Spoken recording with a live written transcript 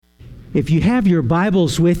If you have your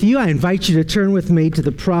Bibles with you, I invite you to turn with me to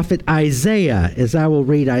the prophet Isaiah, as I will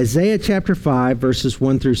read Isaiah chapter 5, verses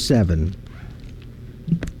 1 through 7.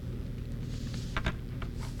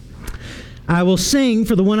 I will sing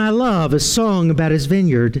for the one I love a song about his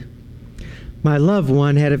vineyard. My loved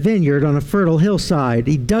one had a vineyard on a fertile hillside.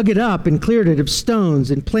 He dug it up and cleared it of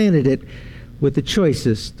stones and planted it with the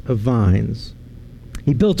choicest of vines.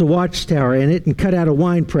 He built a watchtower in it and cut out a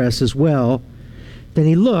winepress as well. Then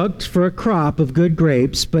he looked for a crop of good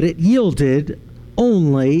grapes, but it yielded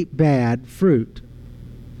only bad fruit.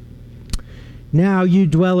 Now you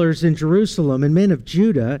dwellers in Jerusalem and men of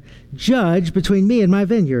Judah, judge between me and my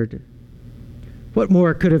vineyard. What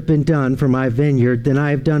more could have been done for my vineyard than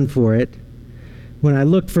I have done for it? When I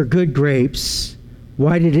looked for good grapes,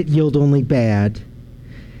 why did it yield only bad?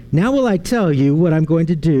 Now will I tell you what I'm going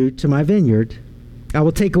to do to my vineyard. I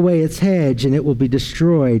will take away its hedge, and it will be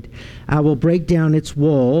destroyed. I will break down its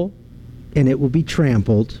wall, and it will be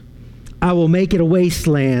trampled. I will make it a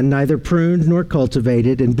wasteland, neither pruned nor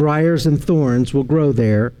cultivated, and briars and thorns will grow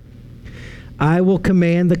there. I will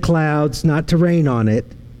command the clouds not to rain on it.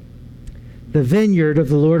 The vineyard of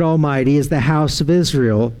the Lord Almighty is the house of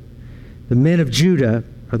Israel. The men of Judah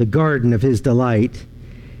are the garden of his delight.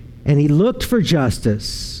 And he looked for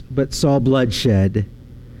justice, but saw bloodshed,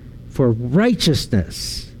 for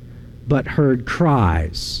righteousness, but heard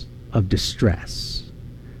cries of distress.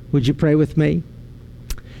 Would you pray with me?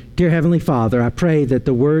 Dear Heavenly Father, I pray that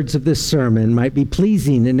the words of this sermon might be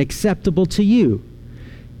pleasing and acceptable to you.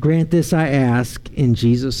 Grant this, I ask, in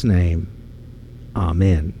Jesus' name.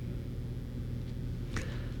 Amen.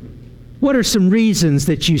 What are some reasons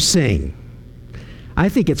that you sing? I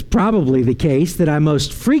think it's probably the case that I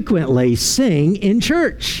most frequently sing in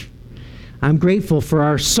church. I'm grateful for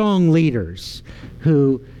our song leaders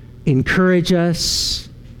who encourage us,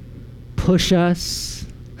 push us,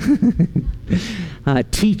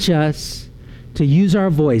 teach us to use our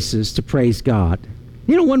voices to praise God.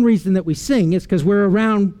 You know, one reason that we sing is because we're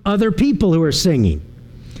around other people who are singing.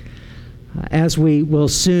 As we will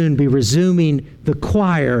soon be resuming the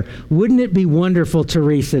choir, wouldn't it be wonderful,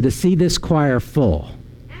 Teresa, to see this choir full?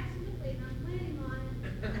 Absolutely, and I'm planning on it.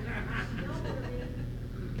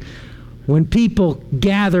 When people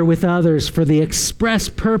gather with others for the express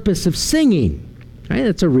purpose of singing, right?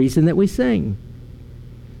 That's a reason that we sing.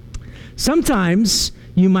 Sometimes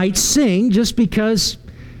you might sing just because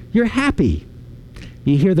you're happy.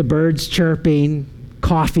 You hear the birds chirping,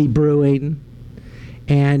 coffee brewing,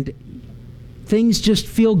 and things just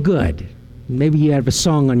feel good. Maybe you have a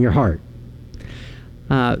song on your heart.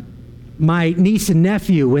 My niece and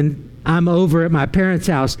nephew, when I'm over at my parents'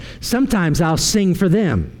 house, sometimes I'll sing for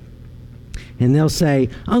them. And they'll say,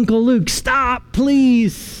 "Uncle Luke, stop,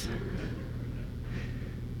 please."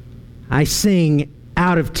 I sing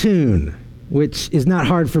out of tune, which is not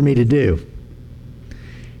hard for me to do.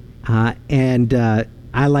 And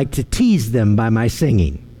I like to tease them by my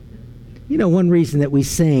singing. You know, one reason that we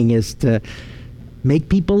sing is to make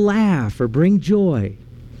people laugh or bring joy.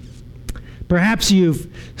 Perhaps you've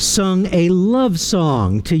sung a love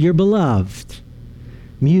song to your beloved.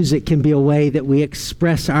 Music can be a way that we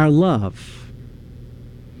express our love.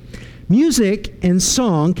 Music and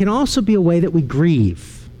song can also be a way that we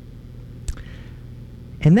grieve.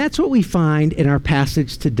 And that's what we find in our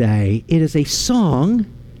passage today. It is a song,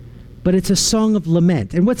 but it's a song of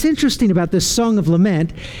lament. And what's interesting about this song of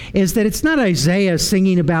lament is that it's not Isaiah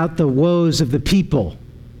singing about the woes of the people.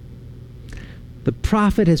 The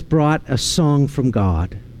prophet has brought a song from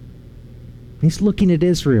God. He's looking at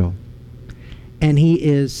Israel, and he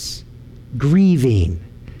is grieving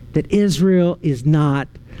that Israel is not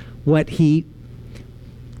what he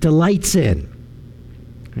delights in.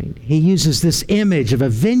 Right? He uses this image of a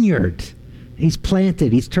vineyard. He's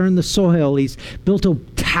planted, he's turned the soil, he's built a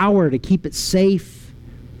tower to keep it safe.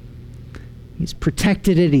 He's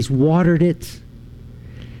protected it, he's watered it.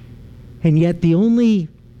 And yet the only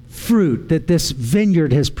fruit that this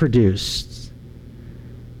vineyard has produced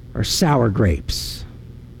are sour grapes.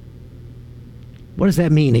 What does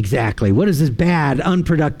that mean exactly? What is this bad,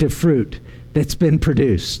 unproductive fruit that's been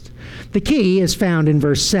produced? The key is found in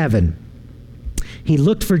verse 7. He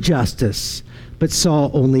looked for justice, but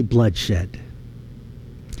saw only bloodshed.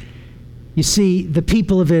 You see, the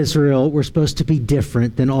people of Israel were supposed to be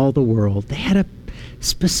different than all the world. They had a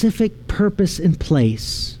specific purpose in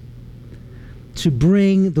place to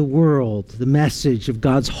bring the world the message of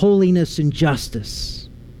God's holiness and justice.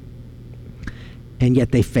 And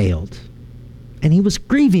yet they failed. And he was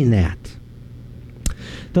grieving that.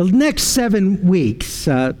 The next 7 weeks,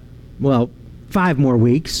 5 more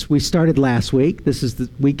weeks. We started last week. This is the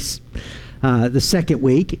second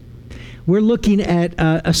week. we're looking at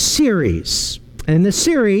a series. And the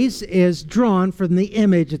series is drawn from the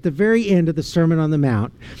image at the very end of the Sermon on the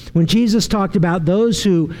Mount, when Jesus talked about those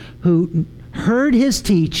who heard his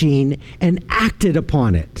teaching and acted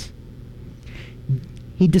upon it.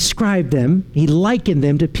 He described them, he likened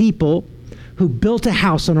them to people who built a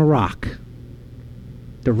house on a rock.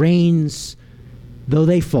 The rains, though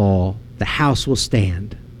they fall, the house will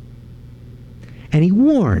stand. And he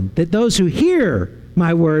warned that those who hear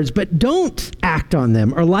my words but don't act on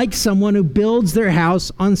them are like someone who builds their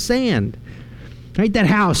house on sand. Right? That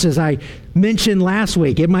house, as I mentioned last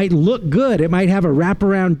week, it might look good. It might have a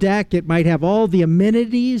wraparound deck. It might have all the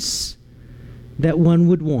amenities that one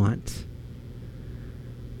would want.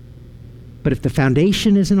 But if the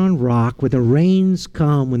foundation isn't on rock, when the rains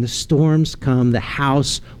come, when the storms come, the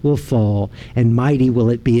house will fall, and mighty will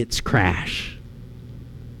it be its crash.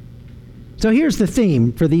 So here's the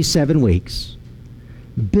theme for these 7 weeks.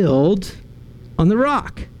 Build on the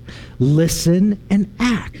rock. Listen and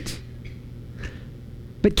act.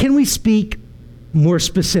 But can we speak more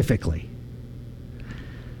specifically?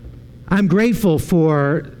 I'm grateful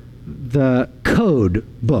for the code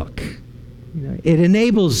book. It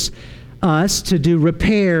enables us to do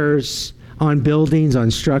repairs on buildings,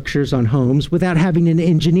 on structures, on homes without having an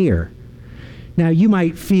engineer. Now, you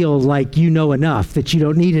might feel like you know enough that you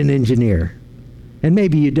don't need an engineer, and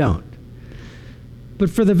maybe you don't.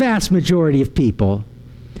 But for the vast majority of people,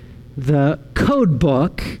 the code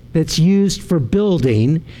book that's used for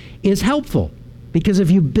building is helpful, because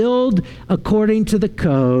if you build according to the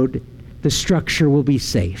code, the structure will be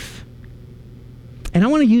safe. And I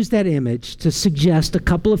want to use that image to suggest a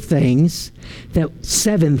couple of things,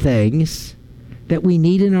 7 things that we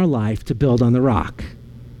need in our life to build on the rock.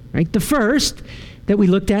 Right? The first that we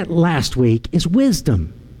looked at last week is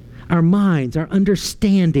wisdom. Our minds, our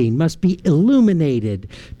understanding must be illuminated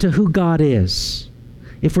to who God is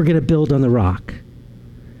if we're going to build on the rock.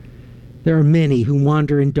 There are many who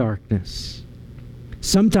wander in darkness.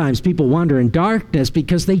 Sometimes people wander in darkness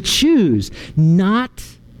because they choose not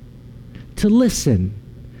to listen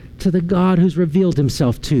to the God who's revealed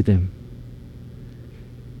himself to them.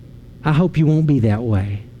 I hope you won't be that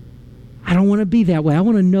way. I don't want to be that way. I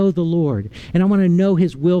want to know the Lord, and I want to know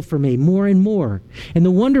his will for me more and more. And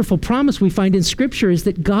the wonderful promise we find in Scripture is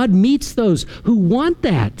that God meets those who want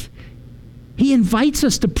that. He invites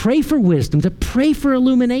us to pray for wisdom, to pray for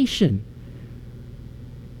illumination.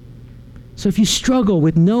 So if you struggle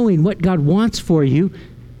with knowing what God wants for you,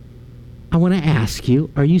 I want to ask you,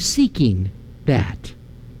 are you seeking that?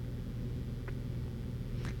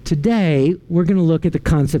 Today, we're going to look at the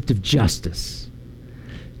concept of justice.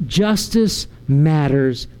 Justice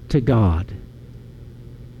matters to God.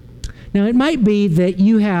 Now, it might be that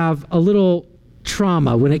you have a little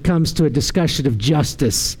trauma when it comes to a discussion of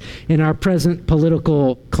justice in our present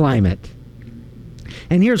political climate.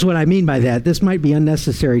 And here's what I mean by that. This might be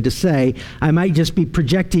unnecessary to say. I might just be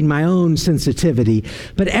projecting my own sensitivity.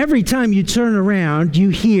 But every time you turn around, you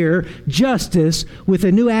hear justice with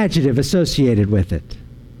a new adjective associated with it.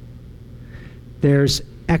 There's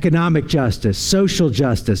economic justice, social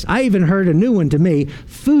justice. I even heard a new one to me,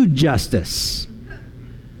 food justice.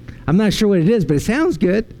 I'm not sure what it is, but it sounds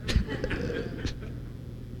good.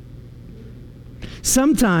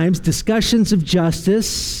 Sometimes discussions of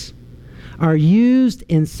justice are used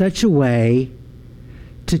in such a way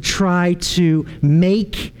to try to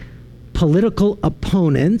make political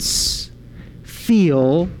opponents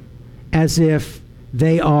feel as if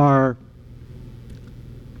they are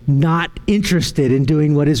not interested in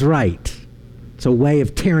doing what is right. It's a way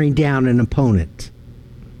of tearing down an opponent.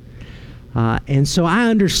 And so I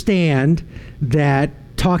understand that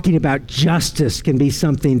talking about justice can be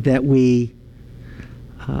something that we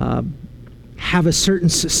have a certain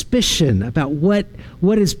suspicion about what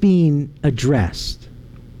is being addressed.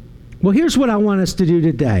 Well, here's what I want us to do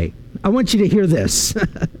today. I want you to hear this,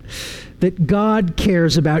 that God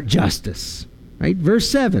cares about justice, right? Verse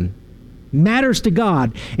 7, matters to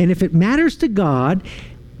God. And if it matters to God,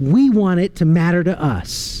 we want it to matter to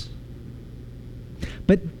us.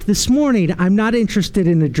 But this morning, I'm not interested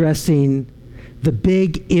in addressing the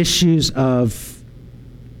big issues of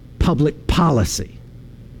public policy.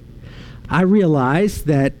 I realize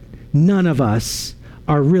that none of us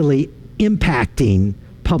are really impacting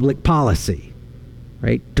public policy,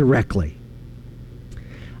 right, directly.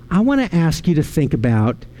 I want to ask you to think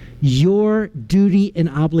about your duty and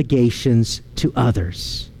obligations to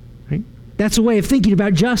others, right? That's a way of thinking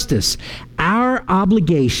about justice. Our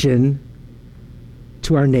obligation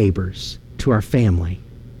to our neighbors, to our family.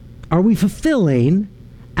 Are we fulfilling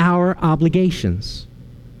our obligations?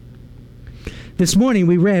 This morning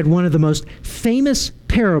we read one of the most famous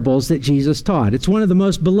parables that Jesus taught. It's one of the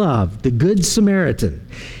most beloved, the Good Samaritan.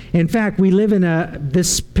 In fact, we live in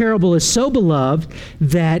this parable is so beloved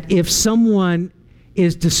that if someone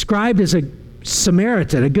is described as a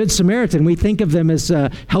Samaritan, a Good Samaritan, we think of them as a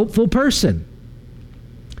helpful person.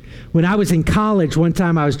 When I was in college, one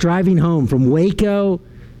time I was driving home from Waco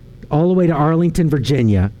all the way to Arlington,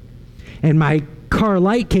 Virginia, and my car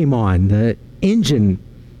light came on. The engine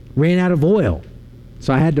ran out of oil.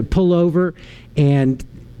 So I had to pull over, and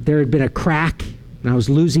there had been a crack, and I was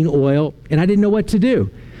losing oil, and I didn't know what to do.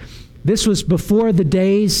 This was before the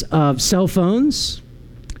days of cell phones,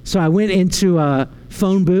 so I went into a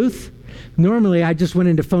phone booth. Normally, I just went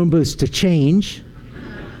into phone booths to change.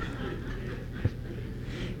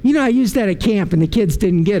 You know, I used that at camp, and the kids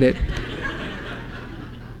didn't get it.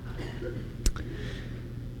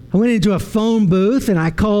 I went into a phone booth, and I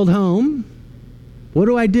called home. What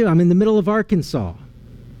do? I'm in the middle of Arkansas.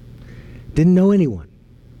 Didn't know anyone.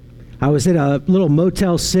 I was at a little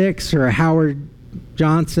Motel 6 or a Howard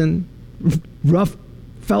Johnson.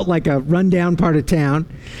 Felt like a rundown part of town.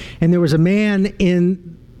 And there was a man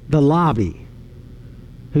in the lobby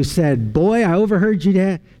who said, "Boy, I overheard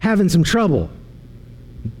you having some trouble."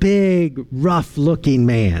 Big, rough-looking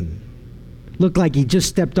man. Looked like he just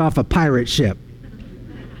stepped off a pirate ship.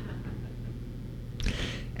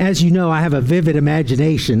 As you know, I have a vivid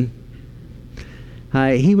imagination.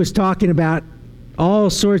 He was talking about all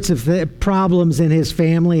sorts of problems in his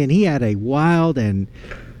family, and he had a wild and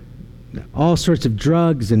all sorts of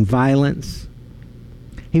drugs and violence.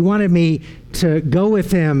 He wanted me to go with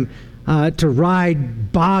him to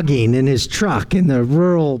ride bogging in his truck in the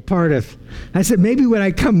rural part of... I said, maybe when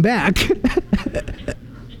I come back.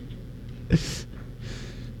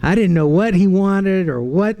 I didn't know what he wanted or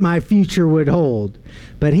what my future would hold.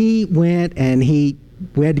 But he went and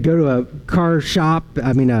we had to go to a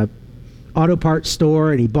a auto parts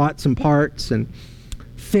store, and he bought some parts and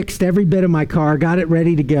fixed every bit of my car, got it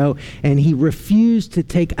ready to go, and he refused to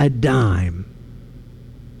take a dime.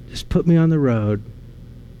 Just put me on the road.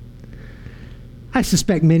 I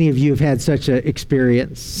suspect many of you have had such an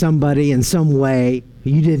experience, somebody in some way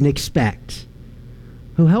you didn't expect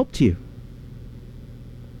who helped you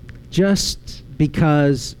just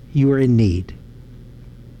because you were in need.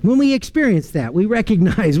 When we experience that, we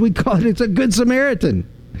recognize, we call it's a Good Samaritan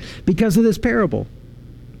because of this parable.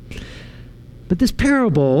 But this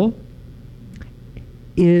parable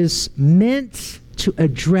is meant to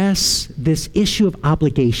address this issue of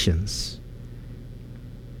obligations.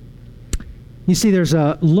 You see, there's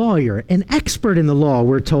a lawyer, an expert in the law,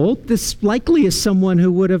 we're told. This likely is someone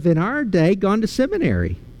who would have, in our day, gone to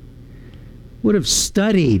seminary, would have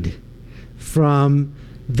studied from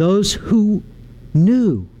those who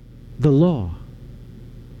knew the law.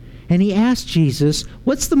 And he asked Jesus,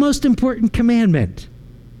 what's the most important commandment?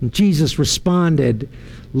 And Jesus responded,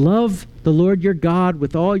 love the Lord your God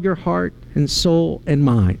with all your heart and soul and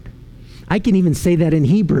mind. I can even say that in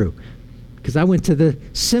Hebrew because I went to the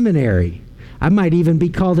seminary. I might even be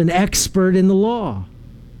called an expert in the law.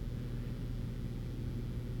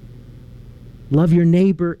 Love your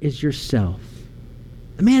neighbor as yourself.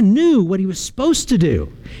 The man knew what he was supposed to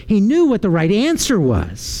do. He knew what the right answer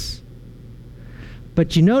was.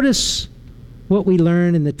 But you notice what we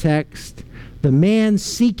learn in the text? The man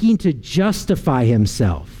seeking to justify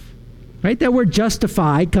himself. Right? That word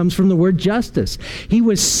justify comes from the word justice. He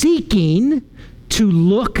was seeking to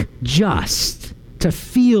look just, to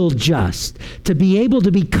feel just, to be able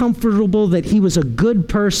to be comfortable that he was a good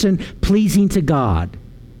person pleasing to God.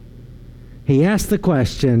 He asked the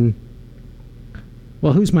question,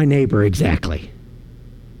 well, who's my neighbor exactly?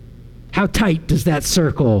 How tight does that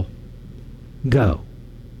circle go?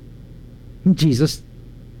 And Jesus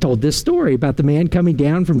told this story about the man coming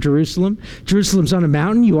down from Jerusalem. Jerusalem's on a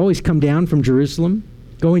mountain. You always come down from Jerusalem,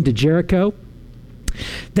 going to Jericho.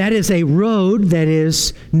 That is a road that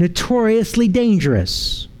is notoriously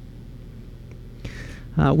dangerous.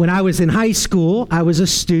 When I was in high school, I was a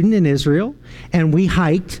student in Israel, and we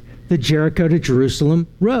hiked the Jericho to Jerusalem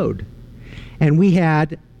road. And we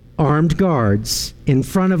had armed guards in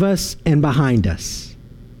front of us and behind us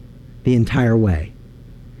the entire way.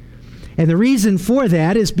 And the reason for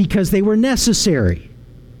that is because they were necessary.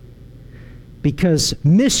 Because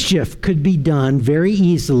mischief could be done very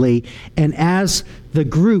easily, and as the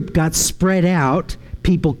group got spread out,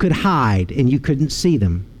 people could hide and you couldn't see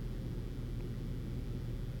them.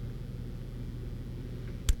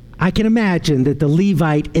 I can imagine that the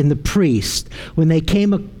Levite and the priest, when they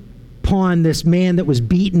came upon this man that was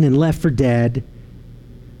beaten and left for dead,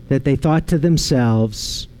 that they thought to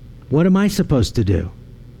themselves, what am I supposed to do?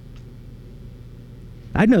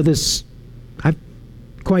 I know this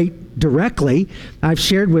quite directly. I've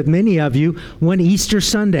shared with many of you, one Easter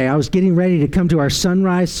Sunday, I was getting ready to come to our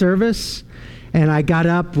sunrise service, and I got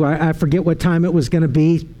up, I forget what time it was going to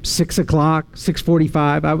be, 6 o'clock,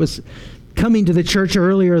 6:45. I was coming to the church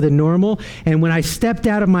earlier than normal, and when I stepped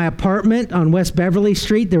out of my apartment on West Beverly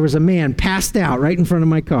Street, there was a man passed out right in front of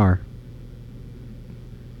my car.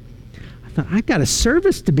 I thought, I've got a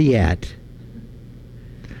service to be at.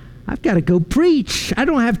 I've got to go preach. I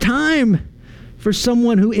don't have time for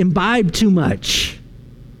someone who imbibed too much.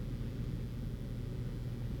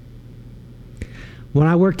 When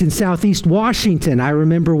I worked in Southeast Washington, I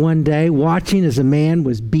remember one day watching as a man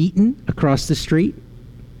was beaten across the street,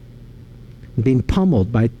 being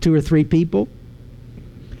pummeled by 2 or 3 people.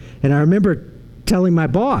 And I remember telling my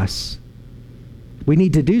boss, we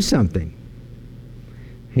need to do something.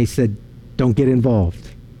 He said, don't get involved.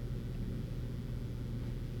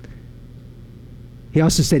 He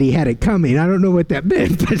also said he had it coming. I don't know what that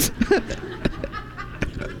meant, but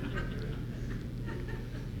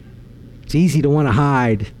it's easy to want to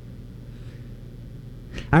hide.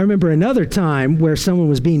 I remember another time where someone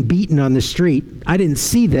was being beaten on the street. I didn't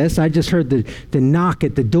see this. I just heard the knock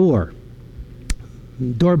at the door.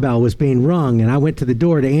 The doorbell was being rung, and I went to the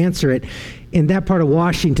door to answer it. In that part of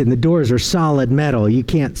Washington, the doors are solid metal. You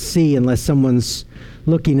can't see unless someone's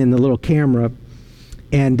looking in the little camera.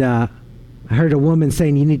 And I heard a woman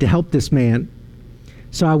saying, you need to help this man.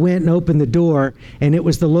 So I went and opened the door, and it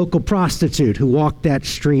was the local prostitute who walked that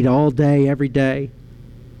street all day, every day.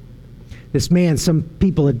 This man, some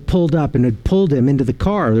people had pulled up and had pulled him into the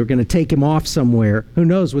car. They were going to take him off somewhere. Who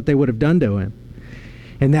knows what they would have done to him.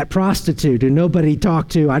 And that prostitute, who nobody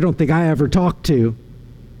talked to, I don't think I ever talked to,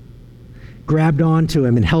 grabbed onto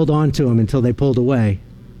him and held onto him until they pulled away.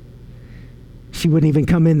 She wouldn't even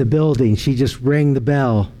come in the building. She just rang the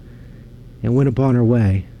bell and went upon her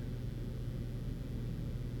way.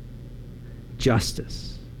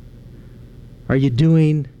 Justice. Are you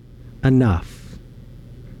doing enough?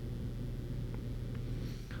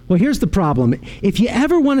 Well, here's the problem. If you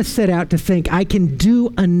ever want to set out to think, I can do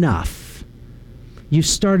enough, you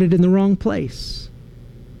started in the wrong place.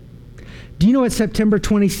 Do you know what September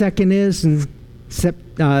 22nd is in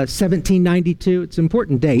 1792? It's an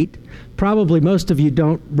important date. Probably most of you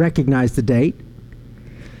don't recognize the date.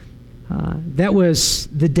 That was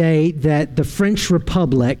the day that the French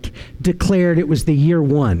Republic declared it was the year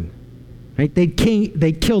 1. Right? They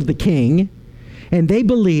killed the king, and they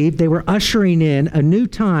believed they were ushering in a new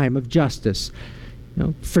time of justice,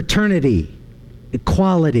 fraternity,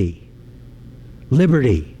 equality,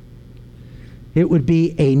 liberty. It would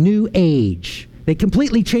be a new age. They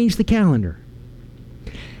completely changed the calendar.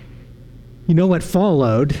 You know what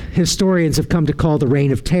followed? Historians have come to call the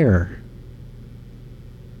Reign of Terror.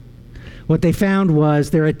 What they found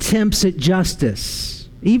was their attempts at justice,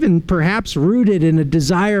 even perhaps rooted in a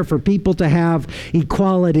desire for people to have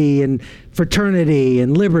equality and fraternity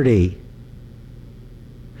and liberty.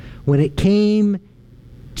 When it came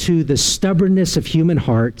to the stubbornness of human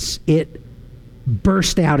hearts, it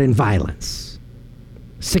burst out in violence.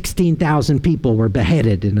 16,000 people were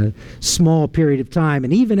beheaded in a small period of time.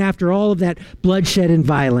 And even after all of that bloodshed and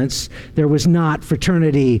violence, there was not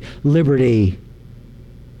fraternity, liberty,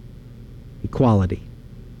 equality.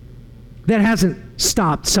 That hasn't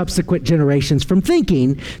stopped subsequent generations from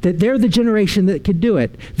thinking that they're the generation that could do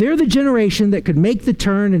it. They're the generation that could make the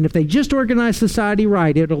turn, and if they just organize society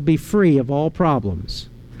right, it'll be free of all problems.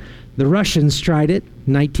 The Russians tried it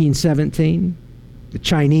in 1917. The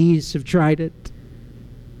Chinese have tried it.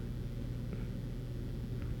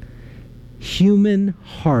 Human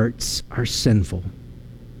hearts are sinful.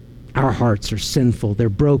 Our hearts are sinful. They're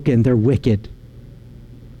broken. They're wicked.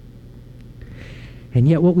 And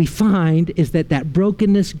yet what we find is that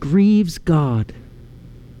brokenness grieves God.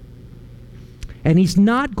 And he's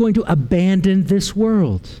not going to abandon this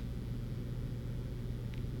world.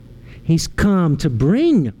 He's come to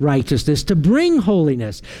bring righteousness, to bring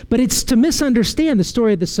holiness. But it's to misunderstand the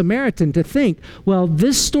story of the Samaritan to think, well,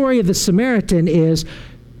 this story of the Samaritan is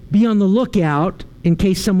be on the lookout in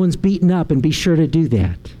case someone's beaten up, and be sure to do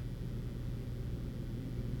that.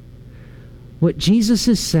 What Jesus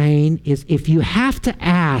is saying is if you have to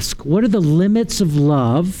ask, what are the limits of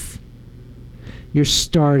love? You're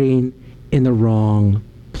starting in the wrong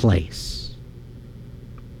place.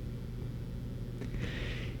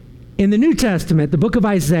 In the New Testament, the book of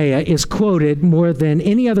Isaiah is quoted more than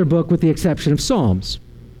any other book with the exception of Psalms.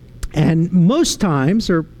 And most times,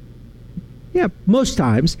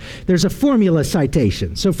 there's a formula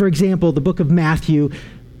citation. So for example, the book of Matthew,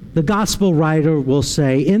 the gospel writer will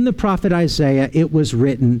say, in the prophet Isaiah, it was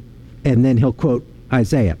written, and then he'll quote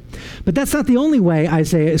Isaiah. But that's not the only way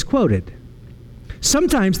Isaiah is quoted.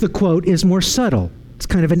 Sometimes the quote is more subtle. It's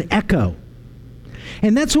kind of an echo.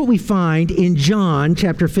 And that's what we find in John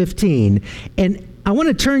chapter 15. And I want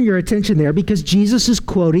to turn your attention there because Jesus is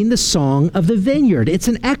quoting the Song of the Vineyard. It's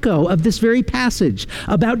an echo of this very passage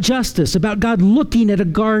about justice, about God looking at a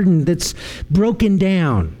garden that's broken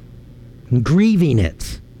down and grieving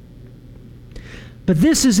it. But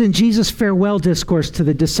this is in Jesus' farewell discourse to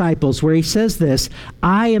the disciples where he says this,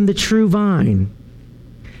 I am the true vine,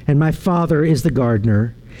 and my Father is the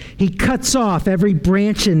gardener. He cuts off every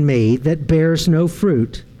branch in me that bears no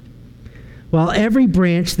fruit, while every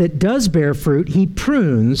branch that does bear fruit, he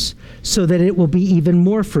prunes so that it will be even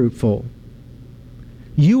more fruitful.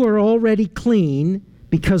 You are already clean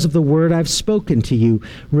because of the word I've spoken to you.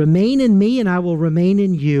 Remain in me and I will remain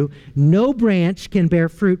in you. No branch can bear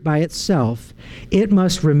fruit by itself. It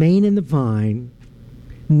must remain in the vine.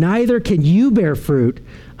 Neither can you bear fruit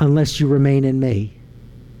unless you remain in me.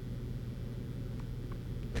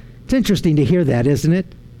 It's interesting to hear that, isn't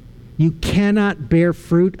it? You cannot bear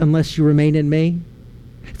fruit unless you remain in me.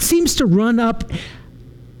 It seems to run up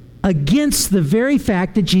against the very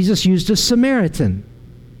fact that Jesus used a Samaritan.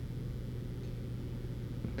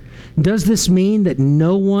 Does this mean that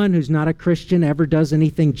no one who's not a Christian ever does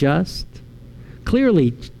anything just?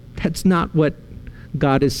 Clearly, that's not what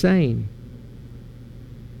God is saying.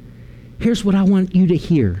 Here's what I want you to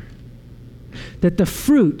hear. That the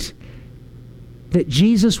fruit that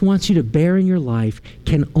Jesus wants you to bear in your life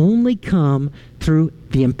can only come through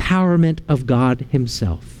the empowerment of God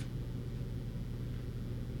himself.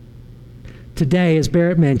 Today, as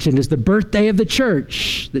Barrett mentioned, is the birthday of the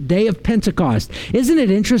church, the day of Pentecost. Isn't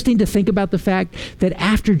it interesting to think about the fact that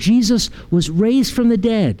after Jesus was raised from the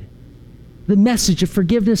dead, the message of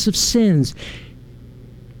forgiveness of sins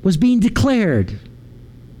was being declared.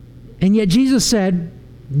 And yet Jesus said,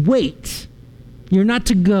 wait, you're not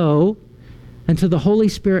to go until the Holy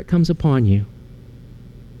Spirit comes upon you.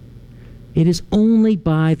 It is only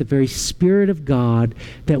by the very Spirit of God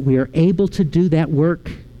that we are able to do that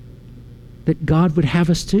work that God would have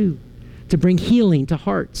us to bring healing to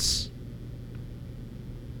hearts.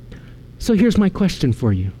 So here's my question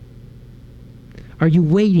for you. Are you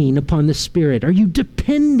waiting upon the Spirit? Are you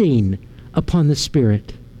depending upon the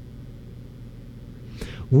Spirit?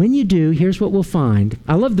 When you do, here's what we'll find.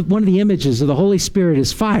 I love that one of the images of the Holy Spirit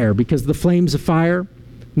is fire because the flames of fire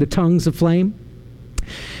and the tongues of flame.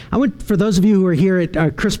 For those of you who are here at our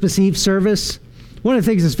Christmas Eve service, one of the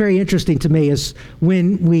things that's very interesting to me is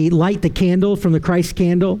when we light the candle from the Christ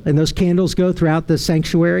candle and those candles go throughout the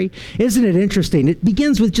sanctuary. Isn't it interesting? It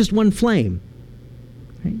begins with just one flame.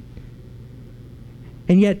 Right?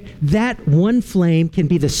 And yet that one flame can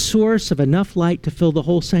be the source of enough light to fill the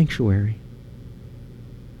whole sanctuary.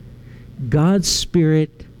 God's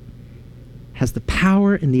Spirit has the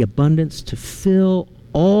power and the abundance to fill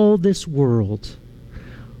all this world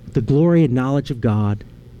with the glory and knowledge of God.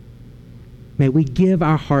 May we give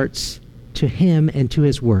our hearts to him and to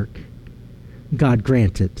his work. God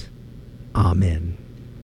grant it. Amen.